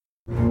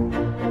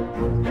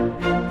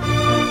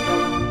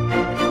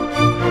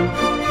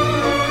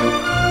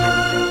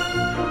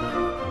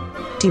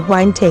The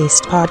Wine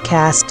Taste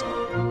Podcast.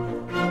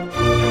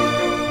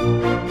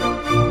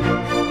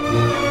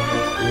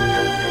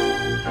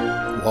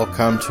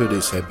 Welcome to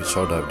this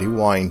episode of the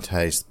Wine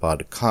Taste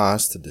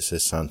Podcast. This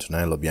is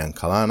Antonello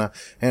Biancalana,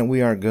 and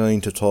we are going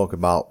to talk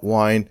about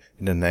wine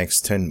in the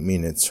next 10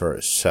 minutes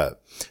or so.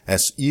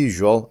 As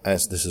usual,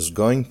 as this is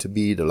going to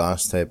be the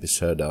last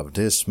episode of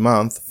this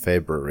month,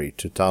 February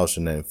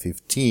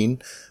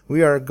 2015,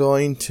 we are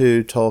going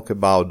to talk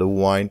about the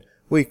wine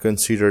we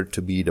consider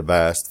to be the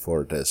best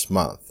for this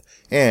month.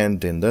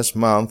 And in this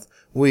month,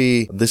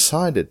 we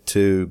decided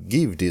to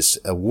give this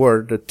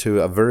award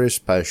to a very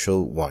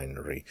special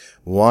winery.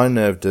 One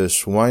of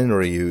those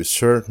winery who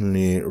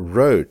certainly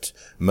wrote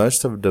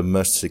most of the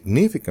most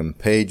significant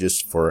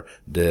pages for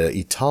the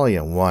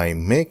Italian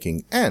wine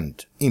making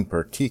and, in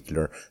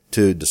particular,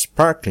 to the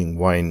sparkling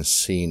wine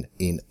scene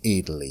in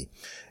Italy.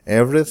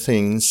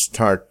 Everything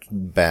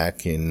started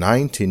back in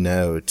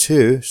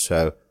 1902,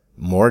 so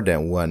more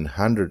than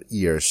 100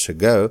 years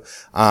ago,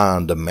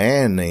 and the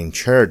man in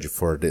charge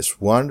for this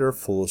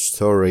wonderful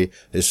story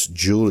is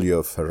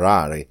Giulio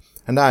Ferrari.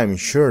 And I'm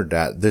sure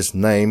that this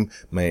name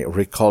may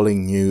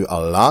recalling you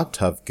a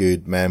lot of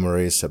good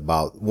memories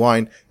about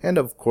wine and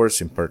of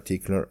course in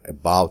particular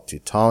about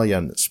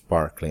Italian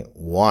sparkling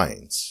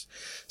wines.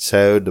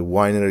 So the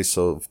winery is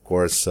of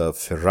course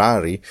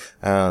Ferrari,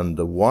 and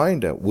the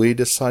wine that we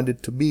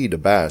decided to be the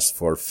best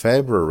for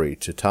February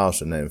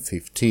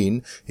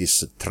 2015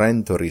 is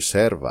Trento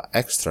Riserva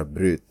Extra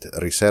Brut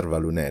Riserva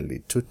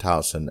Lunelli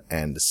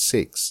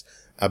 2006.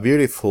 A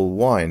beautiful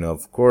wine,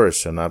 of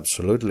course, an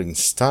absolutely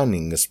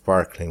stunning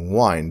sparkling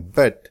wine,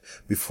 but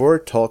before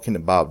talking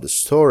about the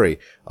story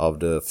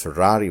of the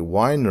Ferrari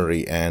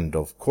winery and,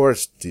 of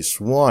course,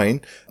 this wine,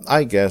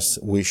 I guess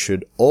we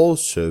should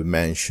also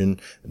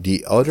mention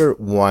the other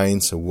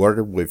wines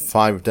awarded with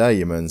 5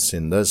 diamonds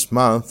in this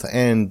month,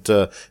 and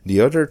the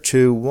other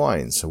 2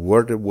 wines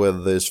awarded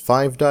with these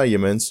 5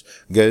 diamonds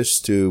goes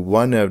to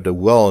one of the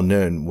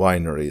well-known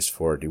wineries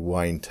for the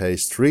wine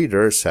taste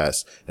readers,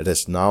 as it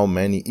is now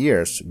many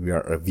years we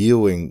are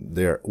reviewing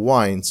their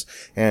wines,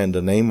 and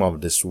the name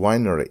of this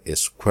winery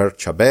is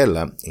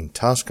Querciabella in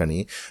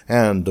Tuscany,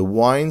 and the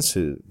wines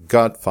who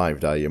got 5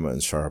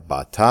 diamonds are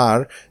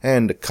Batar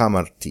and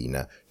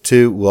Camartina,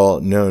 2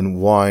 well-known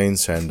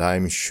wines, and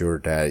I'm sure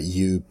that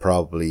you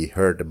probably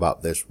heard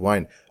about this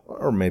wine,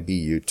 or maybe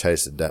you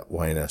tasted that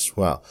wine as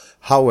well.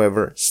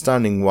 However,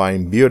 stunning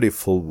wine,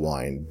 beautiful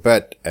wine.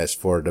 But as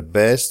for the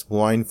best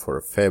wine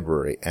for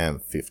February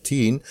and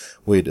 15,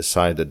 we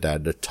decided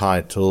that the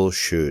title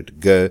should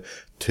go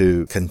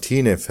to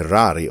Cantine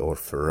Ferrari or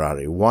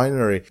Ferrari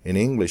Winery in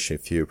English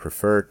if you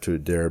prefer, to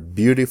their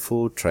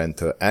beautiful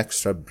Trento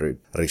Extra Brut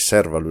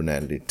Riserva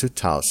Lunelli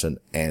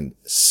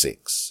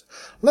 2006.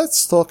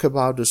 Let's talk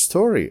about the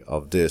story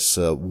of this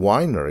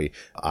winery.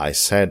 I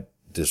said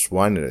this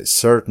winery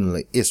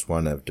certainly is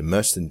one of the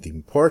most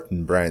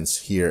important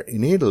brands here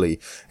in Italy,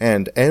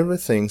 and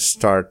everything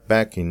started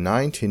back in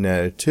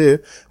 1902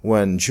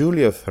 when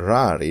Giulio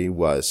Ferrari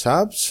was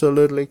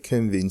absolutely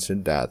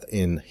convinced that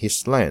in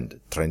his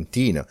land,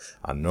 Trentino,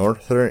 a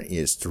northern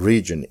east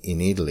region in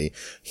Italy,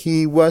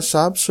 he was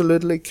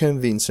absolutely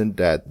convinced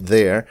that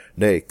there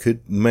they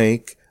could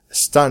make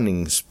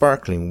stunning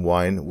sparkling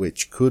wine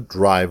which could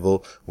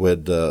rival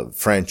with the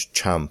French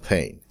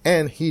champagne.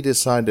 And he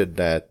decided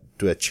that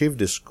to achieve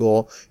this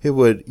goal, he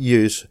would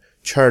use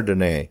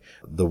Chardonnay,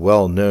 the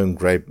well-known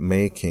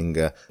grape-making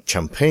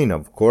Champagne,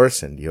 of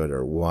course, and the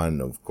other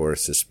one, of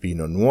course, is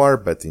Pinot Noir,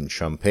 but in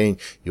Champagne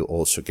you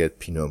also get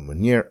Pinot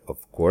Meunier,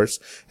 of course,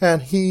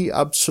 and he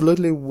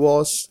absolutely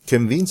was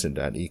convinced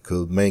that he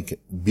could make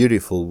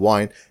beautiful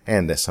wine,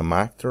 and as a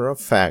matter of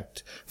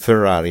fact,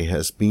 Ferrari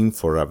has been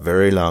for a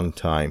very long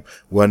time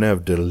one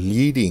of the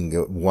leading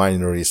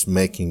wineries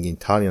making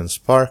Italian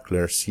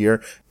sparklers here,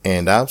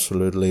 and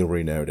absolutely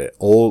renowned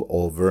all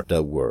over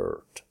the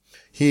world.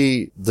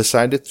 He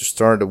decided to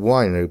start a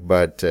winery,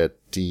 but at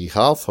the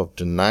half of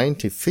the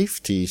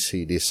 1950s,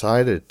 he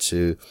decided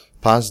to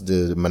pass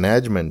the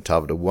management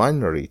of the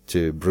winery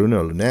to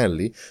Bruno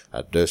Lunelli.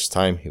 At this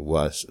time, he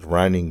was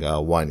running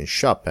a wine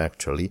shop,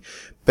 actually.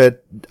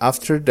 But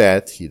after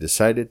that, he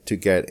decided to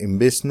get in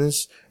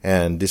business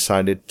and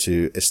decided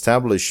to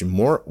establish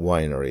more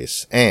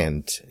wineries.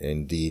 And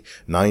in the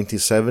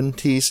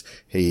 1970s,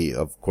 he,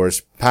 of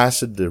course,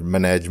 passed the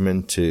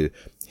management to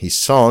his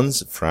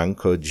sons,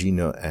 Franco,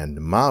 Gino, and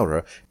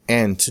Mauro,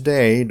 and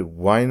today the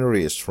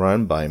winery is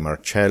run by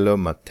Marcello,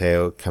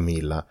 Matteo,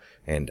 Camilla,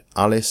 and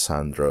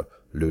Alessandro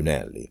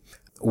Lunelli.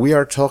 We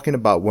are talking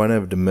about one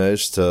of the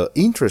most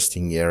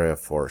interesting areas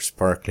for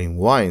sparkling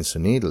wines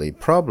in Italy,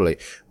 probably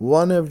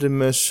one of the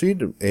most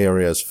suited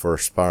areas for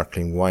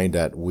sparkling wine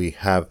that we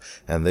have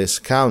in this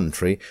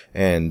country,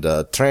 and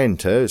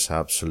Trento is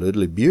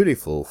absolutely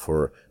beautiful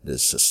for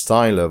this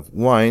style of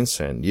wines,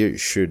 and you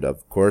should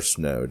of course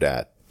know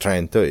that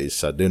Trento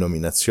is a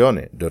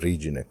denominazione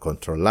d'origine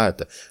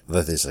controllata,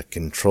 that is a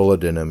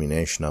controlled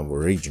denomination of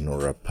origin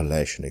or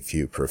appellation if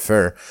you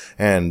prefer,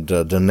 and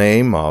the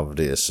name of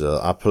this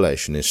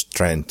appellation is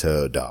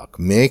Trento DOC,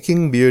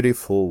 making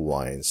beautiful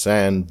wines,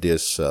 and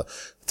this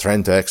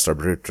Trento Extra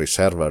Brut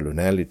Riserva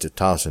Lunelli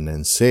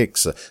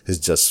 2006 is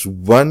just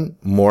one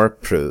more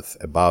proof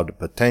about the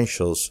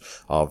potentials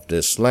of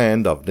this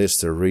land, of this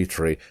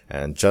territory,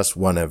 and just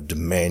one of the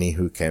many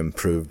who can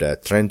prove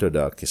that Trento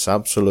DOC is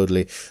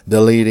absolutely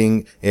the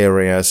leading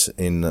areas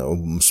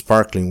in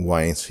sparkling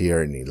wines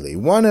here in Italy.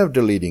 One of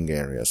the leading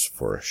areas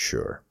for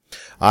sure.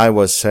 I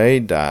would say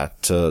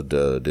that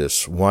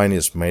this wine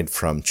is made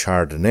from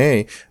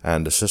Chardonnay,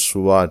 and this is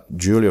what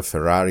Giulio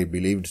Ferrari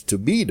believed to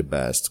be the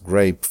best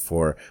grape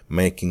for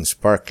making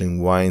sparkling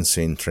wines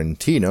in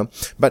Trentino.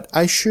 But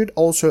I should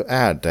also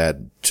add that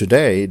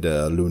today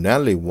the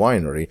Lunelli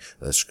winery,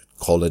 let's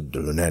call it the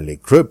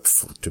Lunelli Group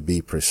to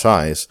be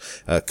precise,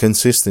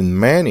 consists in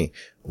many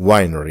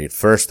wineries.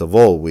 First of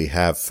all, we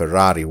have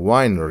Ferrari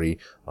Winery,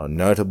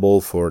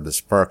 notable for the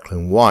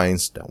sparkling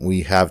wines. Then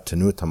we have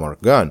Tenuta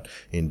Morgon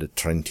in the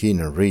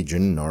Trentino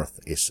region,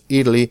 northeast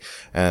Italy,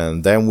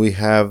 and then we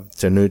have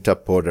Tenuta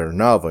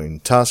Pordenone in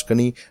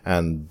Tuscany,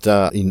 and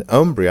in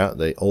Umbria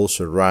they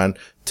also run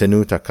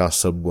Tenuta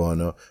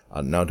Castelbuono,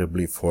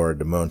 notably for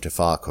the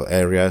Montefalco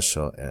area,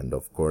 and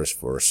of course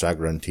for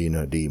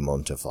Sagrantino di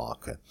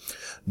Montefalco.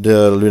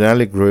 The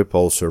Lunelli Group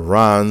also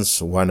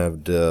runs one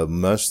of the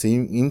most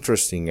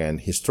interesting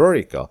and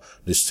historical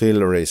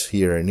distilleries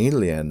here in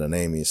Italy, and the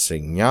name is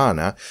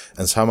Signana,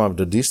 and some of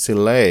the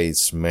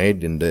distillates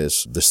made in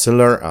this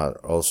distiller are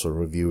also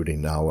reviewed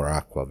in our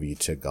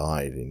Aquavita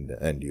guide,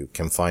 and you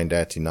can find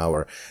that in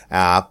our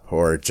app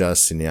or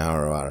just in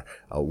our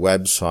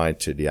website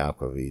to the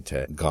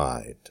Aquavita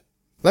guide.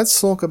 Let's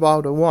talk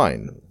about a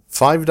wine.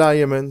 5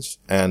 diamonds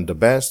and the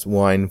best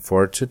wine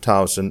for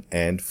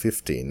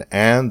 2015,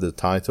 and the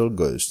title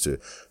goes to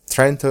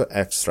Trento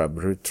Extra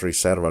Brut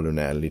Riserva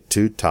Lunelli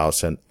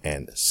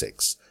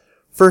 2006.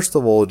 First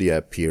of all, the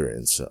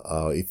appearance.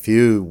 If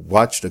you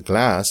watch the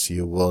glass,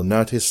 you will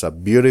notice a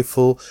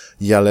beautiful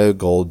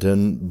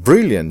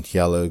brilliant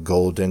yellow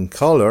golden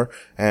color,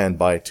 and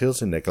by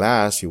tilting the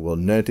glass, you will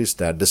notice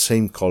that the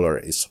same color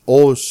is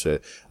also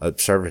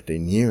observed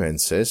in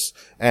nuances.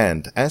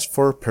 And as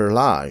for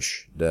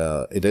perlage,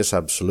 it is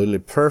absolutely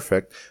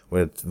perfect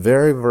with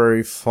very,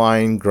 very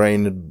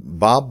fine-grained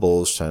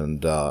bubbles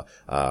and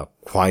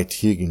quite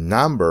huge in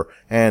number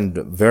and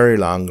very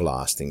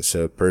long-lasting,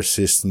 so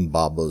persistent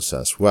bubbles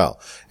as well.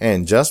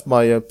 And just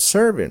by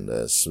observing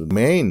this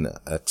main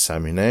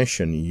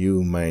examination,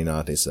 you may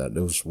notice that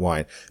this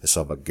wine is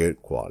of a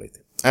good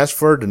quality. As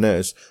for the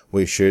nose,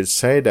 we should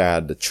say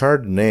that the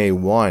Chardonnay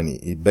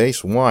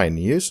base wine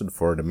used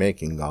for the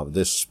making of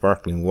this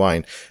sparkling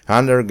wine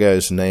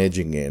undergoes an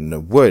aging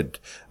in wood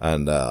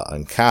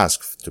and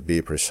cask to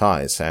be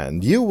precise,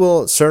 and you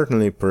will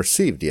certainly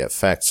perceive the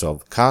effects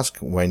of cask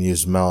when you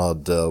smell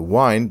the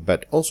wine,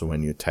 but also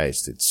when you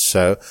taste it.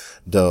 So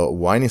the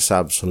wine is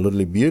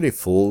absolutely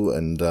beautiful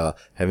and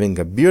having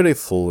a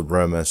beautiful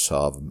aroma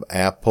of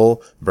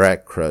apple,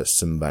 bread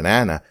crust, and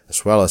banana,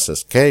 as well as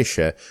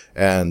acacia.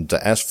 And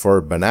as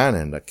for banana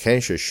and acacia,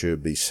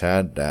 should be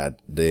said that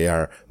they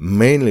are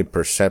mainly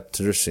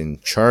perceptors in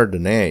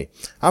Chardonnay.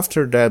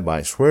 After that,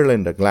 by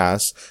swirling the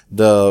glass,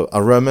 the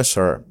aromas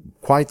are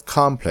quite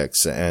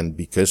complex, and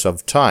because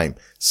of time,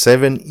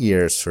 7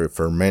 years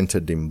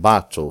fermented in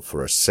bottle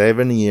for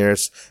 7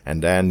 years,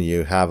 and then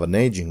you have an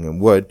aging in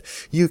wood,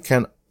 you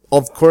can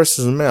of course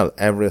smell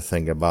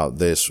everything about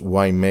this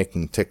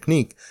winemaking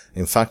technique.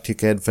 In fact, you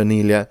get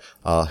vanilla,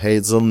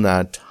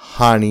 hazelnut,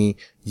 honey,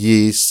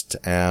 yeast,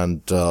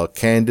 and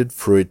candied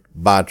fruit,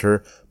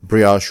 butter,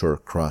 brioche or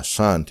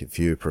croissant if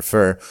you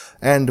prefer,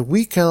 and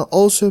we can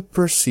also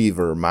perceive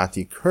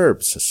aromatic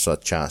herbs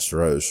such as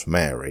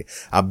rosemary,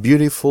 a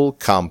beautiful,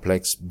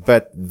 complex,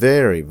 but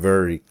very,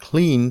 very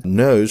clean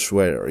nose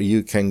where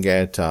you can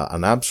get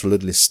an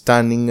absolutely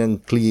stunning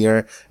and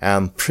clear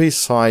and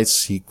precise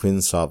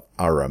sequence of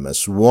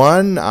aromas,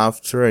 one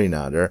after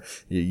another.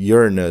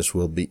 Your nose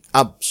will be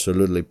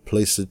absolutely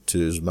pleased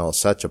to smell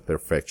such a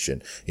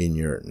perfection in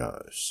your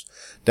nose.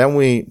 Then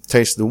we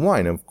taste the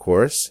wine, of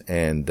course,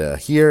 and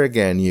here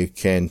again you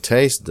can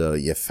taste the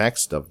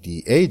effects of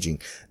the aging.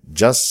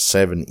 Just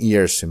 7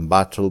 years in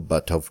bottle,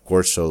 but of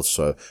course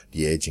also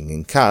the aging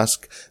in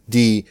cask.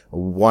 The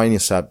wine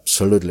is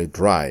absolutely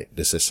dry.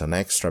 This is an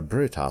extra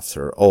brut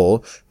after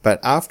all, but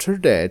after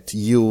that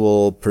you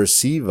will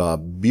perceive a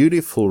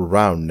beautiful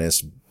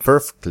roundness,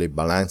 perfectly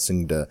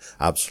balancing the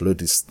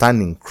absolutely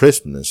stunning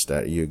crispness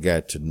that you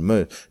get to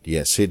the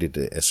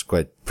acidity is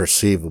quite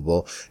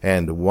perceivable,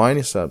 and the wine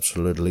is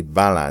absolutely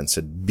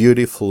balanced,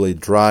 beautifully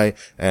dry,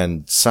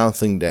 and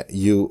something that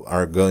you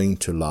are going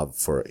to love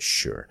for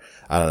sure.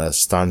 A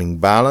stunning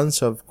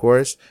balance, of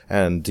course,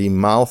 and in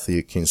mouth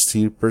you can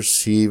still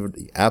perceive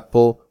the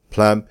apple,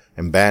 plum,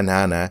 and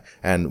banana,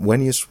 and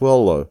when you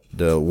swallow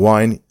the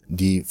wine,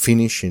 the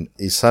finishing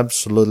is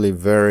absolutely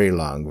very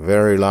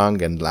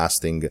long and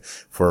lasting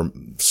for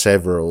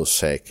several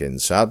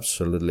seconds.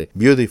 Absolutely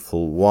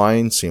beautiful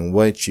wines in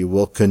which you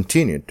will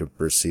continue to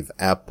perceive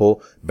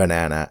apple,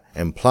 banana,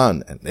 and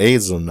plum, and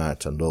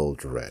hazelnut, and all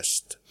the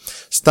rest.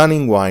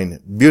 Stunning wine,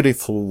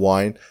 beautiful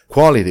wine,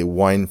 quality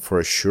wine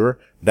for sure.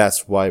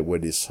 That's why we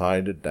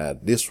decided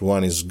that this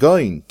one is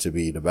going to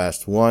be the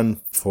best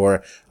one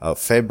for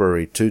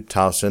February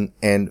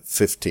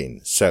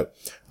 2015. So,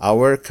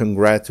 our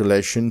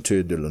congratulations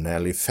to the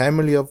Lunelli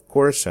family, of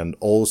course, and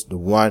also the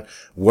one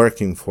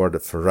working for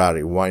the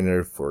Ferrari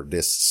Winery for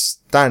this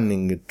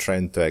stunning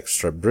Trento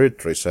Extra Brut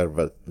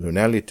Riserva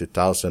Lunelli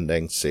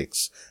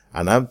 2006.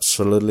 An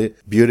absolutely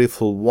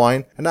beautiful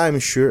wine, and I'm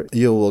sure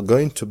you are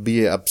going to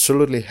be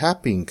absolutely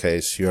happy in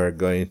case you are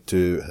going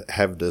to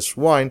have this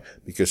wine,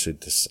 because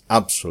it is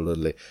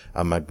absolutely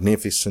a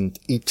magnificent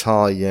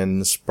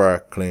Italian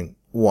sparkling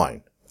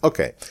wine.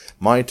 Okay,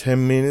 my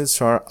 10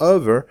 minutes are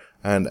over,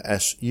 and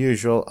as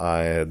usual,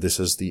 this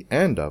is the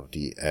end of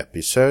the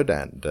episode,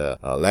 and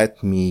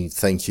let me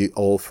thank you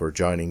all for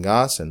joining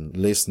us and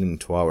listening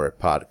to our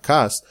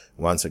podcast.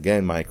 Once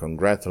again, my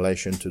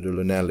congratulations to the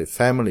Lunelli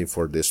family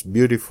for this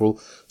beautiful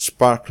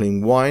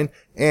sparkling wine,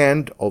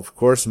 and of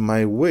course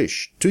my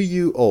wish to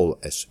you all,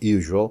 as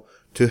usual,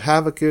 to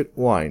have a good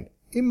wine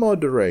in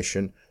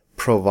moderation,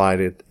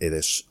 provided it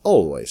is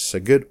always a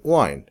good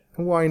wine.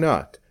 And why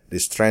not?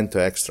 This Trento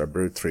Extra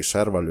Brut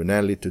Riserva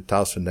Lunelli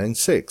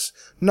 2006,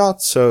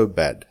 not so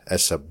bad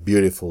as a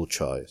beautiful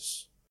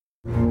choice.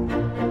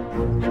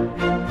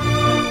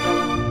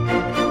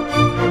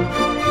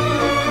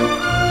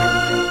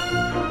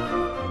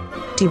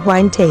 The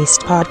Wine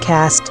Taste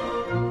Podcast.